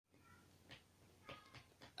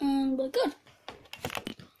We're good.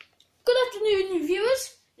 Good afternoon,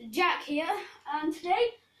 viewers. Jack here, and today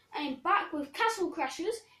I'm back with Castle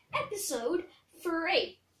Crashers episode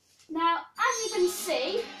 3. Now, as you can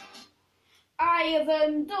see, I have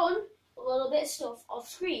done a little bit of stuff off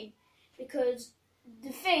screen because the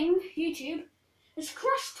thing, YouTube, has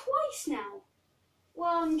crashed twice now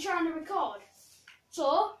while I'm trying to record.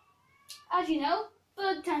 So, as you know,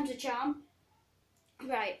 third time's a charm.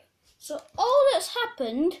 Right, so all that's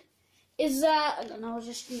happened is that, I was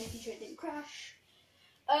just making sure it didn't crash.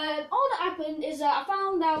 All that happened is that I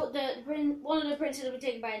found out that one of the princes was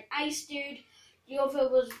taken by an ice dude. The other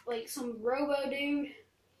was like some robo dude.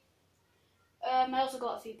 I also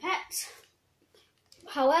got a few pets.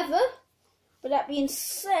 However, with that being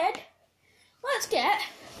said, let's get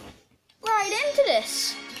right into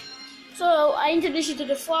this. So I introduced you to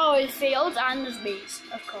the flower fields and there's bees,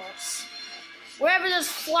 of course. Wherever there's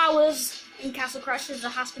flowers in Castle Crashers, there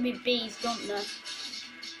has to be bees, don't there?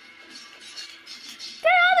 Get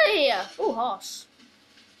out of here! Ooh, horse.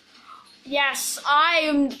 Yes, I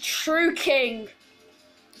am the true king.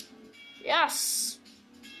 Yes.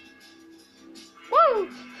 Woo!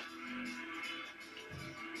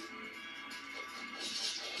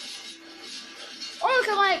 Or I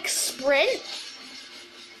can like sprint.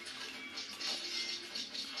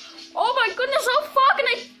 Oh my goodness, how far can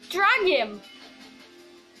I drag him?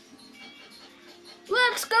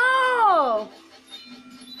 Let's go!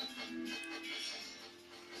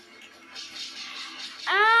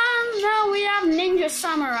 And now we have ninja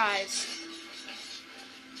samurais.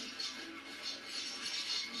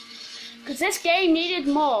 Because this game needed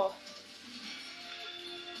more.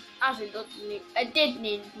 Actually, it did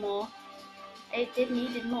need more. It did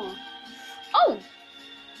needed more. Oh!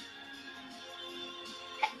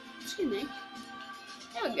 Hey, excuse me.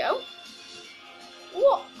 There we go.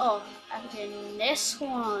 What? Oh, I'm getting this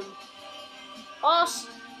one. Boss,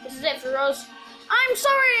 this is it for us. I'm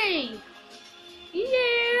sorry!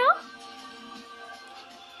 Yeah!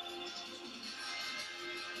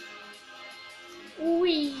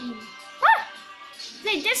 Wee! Ah!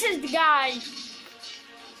 See, this is the guy.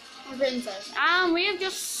 The princess. And we have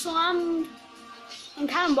just slammed some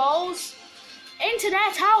cannonballs into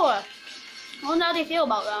their tower. I wonder how they feel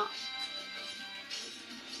about that.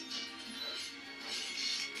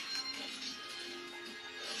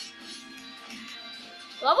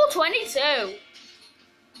 Level 22. Now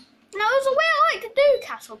there's a way I like to do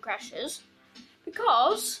Castle Crashers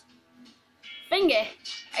because thingy,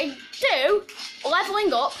 I do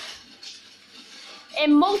leveling up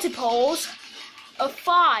in multiples of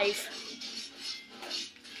 5.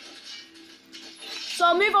 So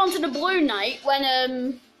I'll move on to the blue knight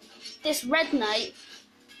when this red knight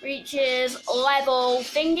reaches level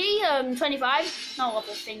thingy, 25. Not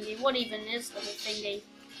level thingy. What even is level thingy?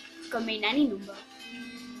 Could mean any number.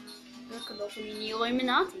 It could also mean the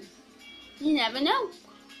Illuminati. You never know.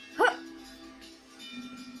 Huh.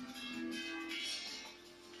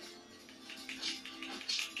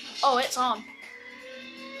 Oh, it's on.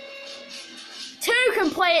 2 can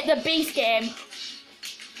play at the beast game.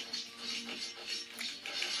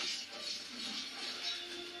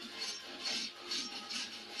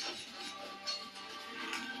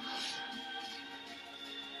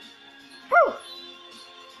 Whew.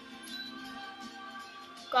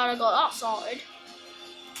 Glad I got that sorted.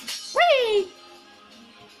 Whee!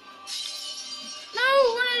 No,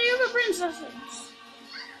 one of the other princesses.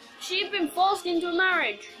 She'd been forced into a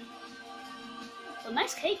marriage. A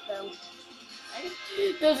nice cake though.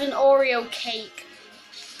 There's an Oreo cake.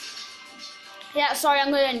 Yeah, sorry,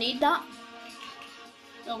 I'm gonna need that.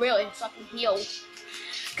 No, really, so I can heal.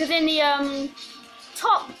 Because in the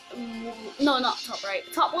top, no, not top right,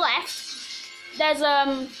 top left, there's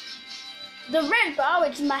the red bar,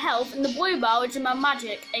 which is my health, and the blue bar, which is my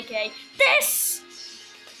magic, aka this!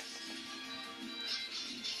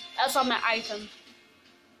 That's on my item.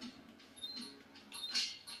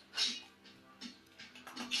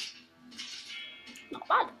 Not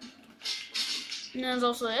bad. And there's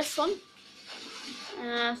also this one.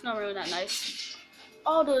 It's not really that nice.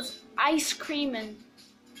 Oh, there's ice cream and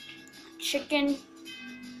chicken.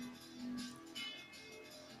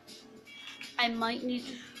 I might need...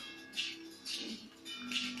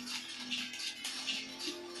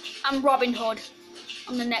 I'm Robin Hood.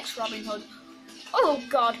 I'm the next Robin Hood. Oh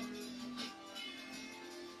god.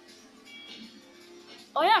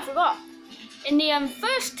 Oh yeah, I forgot. In the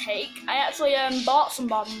first take, I actually bought some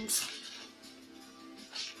bombs.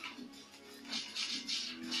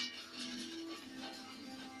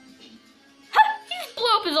 Ha! He just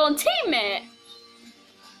blew up his own teammate.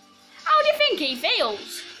 How do you think he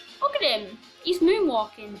feels? Look at him. He's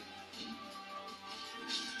moonwalking.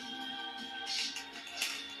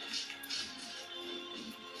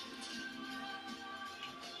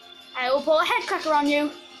 I will pull a head cracker on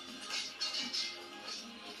you.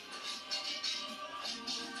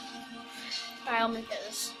 Alright, let me get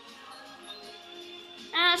this.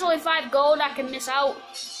 And it's only 5 gold, I can miss out.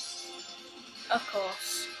 Of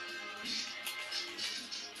course.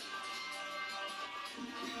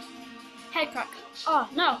 Head crack. Oh,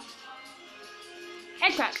 no.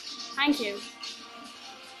 Head crack. Thank you.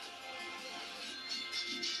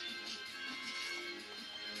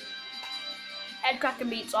 Head cracker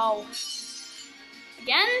beats all.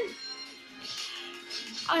 Again?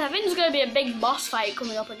 I think there's going to be a big boss fight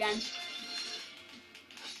coming up again.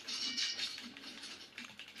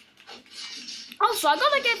 Also, I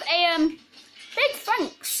gotta give a big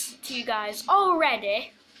thanks to you guys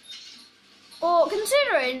already. But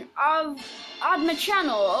considering I've had my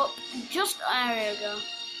channel up there we go.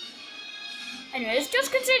 Anyways,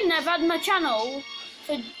 just considering I've had my channel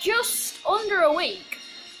for just under a week,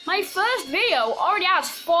 my first video already has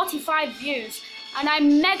 45 views, and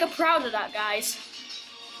I'm mega proud of that, guys.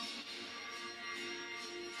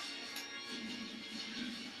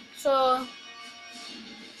 So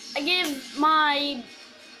I give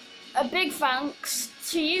a big thanks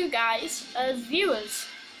to you guys as viewers.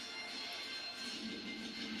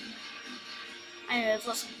 Anyways,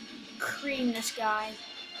 let's cream this guy.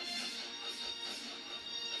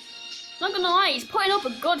 Not gonna lie, he's putting up a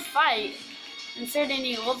good fight, considering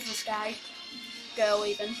he loves this guy. Girl,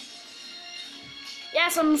 even.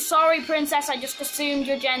 Yes, I'm sorry, princess, I just assumed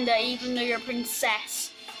your gender, even though you're a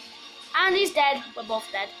princess. And he's dead. We're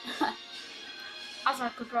both dead. As I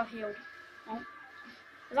could draw heal. Oh.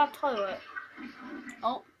 Is that toilet?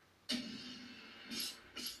 Oh.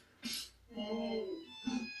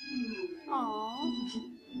 Aww.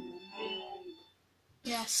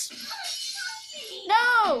 Yes.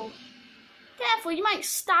 No! Careful, you might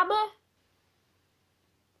stab her.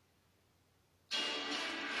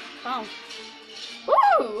 Oh.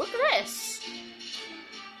 Woo! Look at this.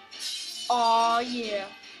 Oh yeah.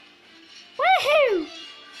 Woohoo!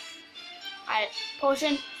 Alright,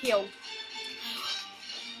 potion, heal.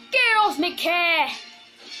 Get off me car!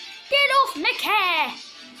 Get off me car!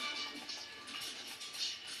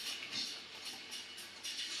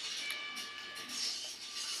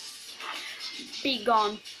 Be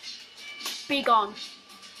gone. Be gone.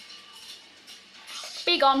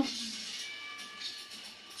 Be gone.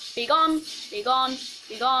 Be gone. Be gone.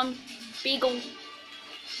 Be gone. Be gone.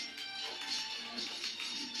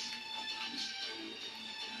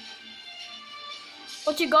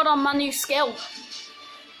 What you got on my new skill?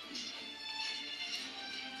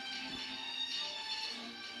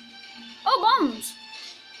 Oh, bombs!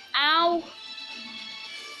 Ow!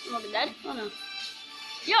 I'm not dead. Oh no.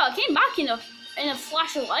 Yo, I came back in a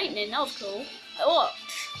flash of lightning. That was cool. Look.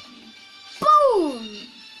 Boom!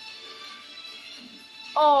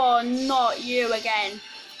 Oh, not you again.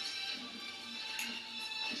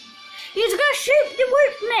 He's gonna shoot the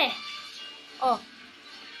whoop me. Oh.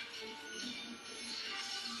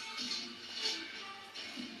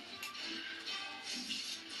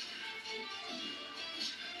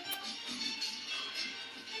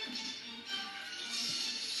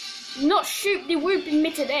 You're not shoot the whooping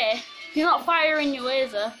me today. You're not firing your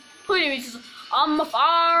laser. Please, I'm a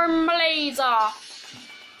firing my laser.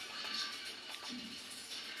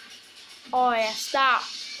 Oh yes, that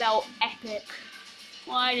felt epic.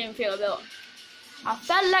 Well, I didn't feel a bit. I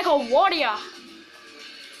felt like a warrior.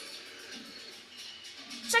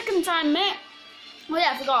 Second time, mate. Oh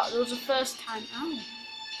yeah, I forgot. There was the first time. Oh.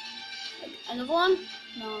 Another one?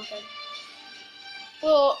 No, okay.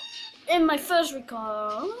 Well, in my first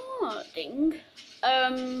recording,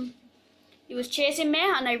 he was chasing me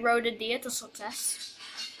and I rode a deer to success.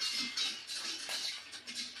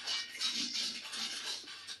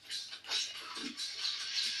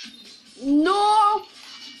 No!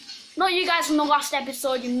 Not you guys from the last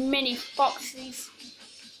episode, you mini foxies.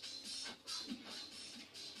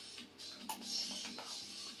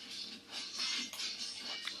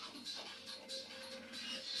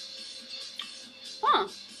 Huh.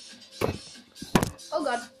 Oh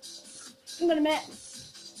god. I'm gonna let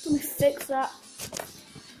me fix that.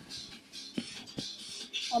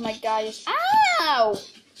 Oh my god. Ow!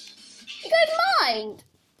 You guys mind?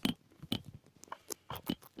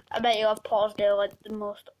 I bet you have paused there like the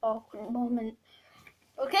most awkward moment.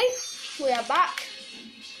 Okay, we are back.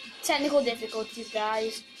 Technical difficulties,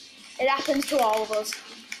 guys. It happens to all of us.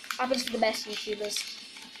 Happens to the best YouTubers.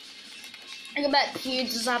 I bet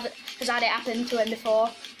Hughes has had it happen to him before.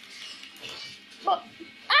 But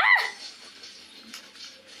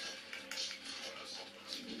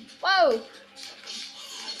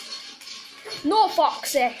No,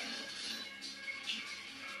 Foxy.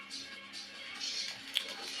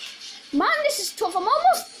 Man, this is tough. I'm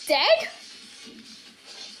almost dead.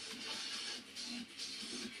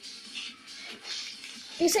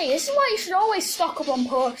 You see, this is why you should always stock up on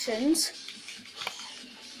potions.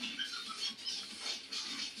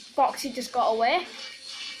 Foxy just got away.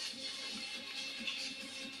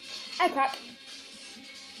 Hey, crap.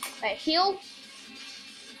 Wait, heal?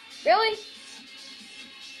 Really?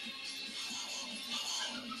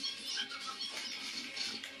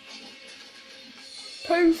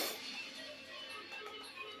 Poof.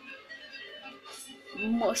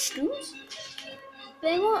 Mushrooms?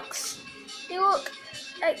 They look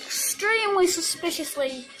extremely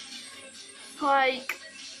suspiciously like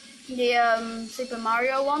the Super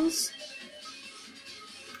Mario ones.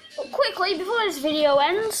 But quickly, before this video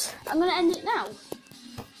ends, I'm going to end it now.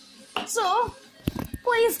 So,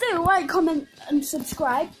 please do like, comment and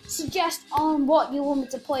subscribe. Suggest on what you want me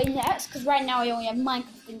to play next, because right now I only have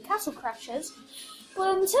Minecraft and Castle Crashers.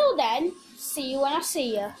 But until then, see you when I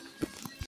see you.